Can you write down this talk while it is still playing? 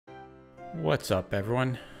What's up,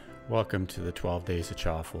 everyone? Welcome to the 12 Days of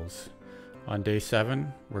Chaffles. On day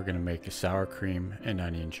 7, we're going to make a sour cream and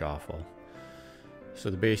onion chaffle. So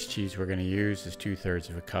the base cheese we're going to use is 2/3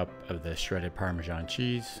 of a cup of the shredded Parmesan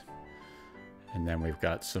cheese. And then we've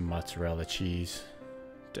got some mozzarella cheese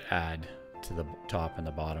to add to the top and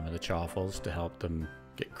the bottom of the chaffles to help them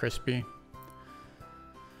get crispy.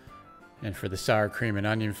 And for the sour cream and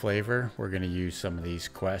onion flavor, we're going to use some of these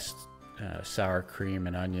Quest sour cream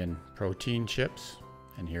and onion protein chips.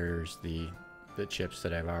 And here's the chips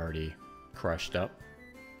that I've already crushed up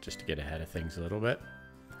just to get ahead of things a little bit.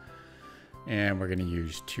 And we're going to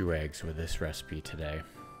use 2 eggs with this recipe today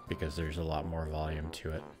because there's a lot more volume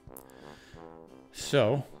to it.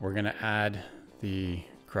 So we're going to add the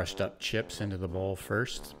crushed up chips into the bowl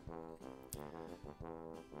first,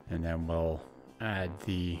 and then we'll add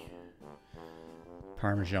the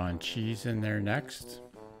Parmesan cheese in there next.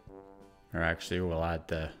 Or actually, we'll add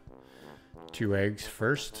the 2 eggs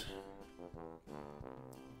first.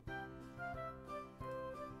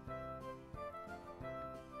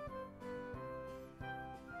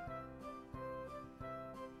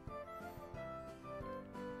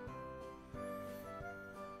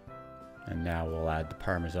 And now we'll add the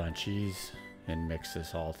Parmesan cheese and mix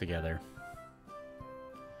this all together.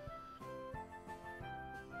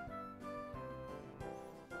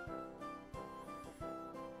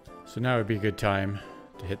 So now would be a good time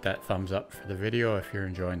to hit that thumbs up for the video if you're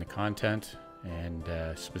enjoying the content, and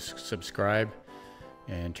subscribe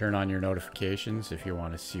and turn on your notifications if you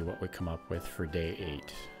want to see what we come up with for day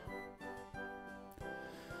 8.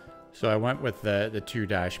 So I went with the 2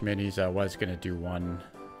 dash minis. I was going to do one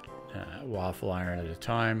waffle iron at a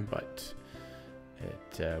time, but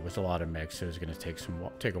it was a lot of mix. It was going to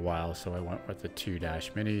take a while, so I went with the 2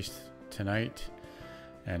 dash minis tonight.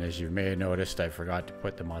 And as you may have noticed, I forgot to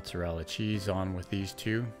put the mozzarella cheese on with these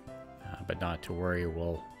 2, but not to worry,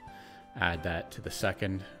 we'll add that to the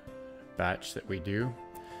second batch that we do.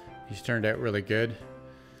 These turned out really good.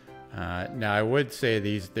 Now I would say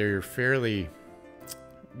they're fairly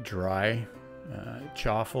dry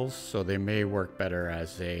chaffles, so they may work better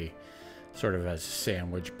as a sort of as a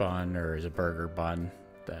sandwich bun or as a burger bun.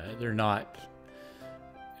 They're not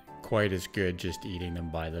quite as good just eating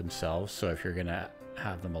them by themselves, so if you're gonna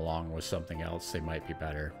have them along with something else, they might be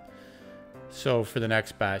better. So for the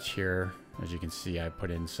next batch here, as you can see, I put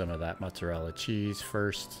in some of that mozzarella cheese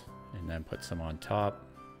first and then put some on top,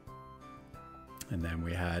 and then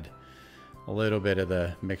we had a little bit of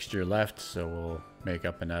the mixture left, so we'll make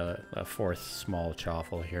up a 4th small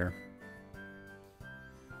chaffle here.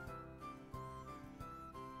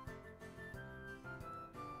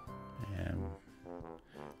 And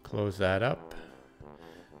close that up.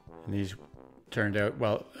 And these turned out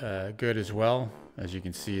good as well. As you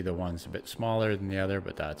can see, the one's a bit smaller than the other,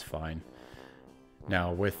 but that's fine.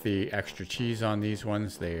 Now with the extra cheese on these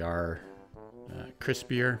ones, they are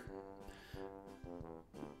crispier,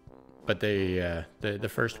 but the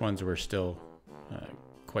first ones were still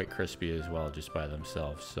quite crispy as well just by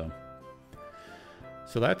themselves. So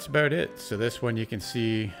that's about it. So this one, you can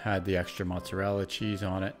see, had the extra mozzarella cheese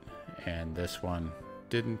on it, and this one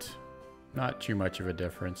didn't. Not too much of a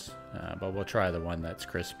difference, but we'll try the one that's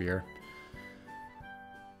crispier.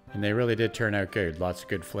 And they really did turn out good. Lots of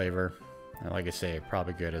good flavor. And like I say,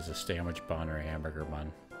 probably good as a sandwich bun or a hamburger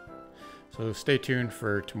bun. So stay tuned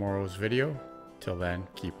for tomorrow's video. Till then,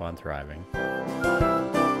 keep on thriving.